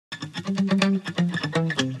Hello,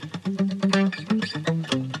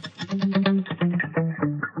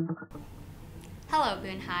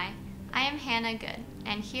 Boone High. I am Hannah Good,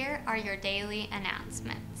 and here are your daily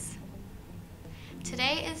announcements.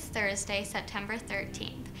 Today is Thursday, September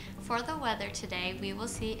 13th. For the weather today, we will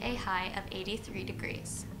see a high of 83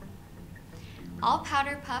 degrees. All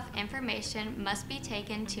Powder Puff information must be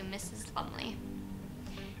taken to Mrs. Lumley.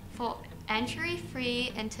 For entry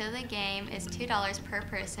fee into the game is $2 per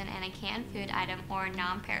person and a canned food item or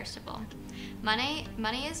non-perishable. Money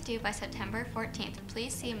is due by September 14th.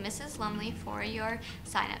 Please see Mrs. Lumley for your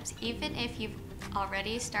signups, even if you've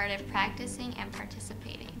already started practicing and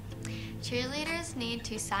participating. Cheerleaders need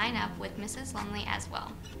to sign up with Mrs. Lumley as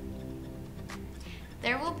well.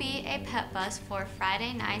 There will be a pep bus for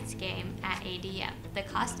Friday night's game at 8 a.m. The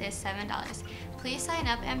cost is $7. Please sign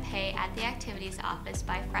up and pay at the activities office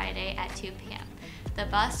by Friday at 2 p.m. The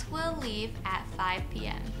bus will leave at 5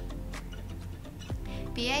 p.m.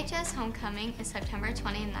 BHS Homecoming is September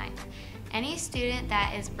 29th. Any student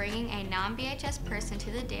that is bringing a non-BHS person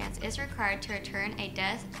to the dance is required to return a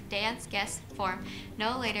dance guest form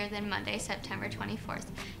no later than Monday, September 24th.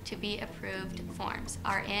 To be approved forms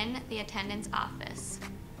are in the attendance office.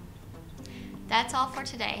 That's all for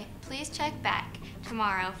today. Please check back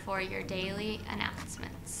tomorrow for your daily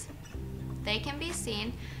announcements. They can be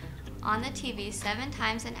seen on the TV 7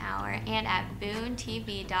 times an hour and at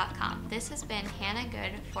BooneTV.com. This has been Hannah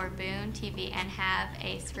Good for Boone TV, and have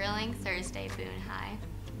a thrilling Thursday, Boone High.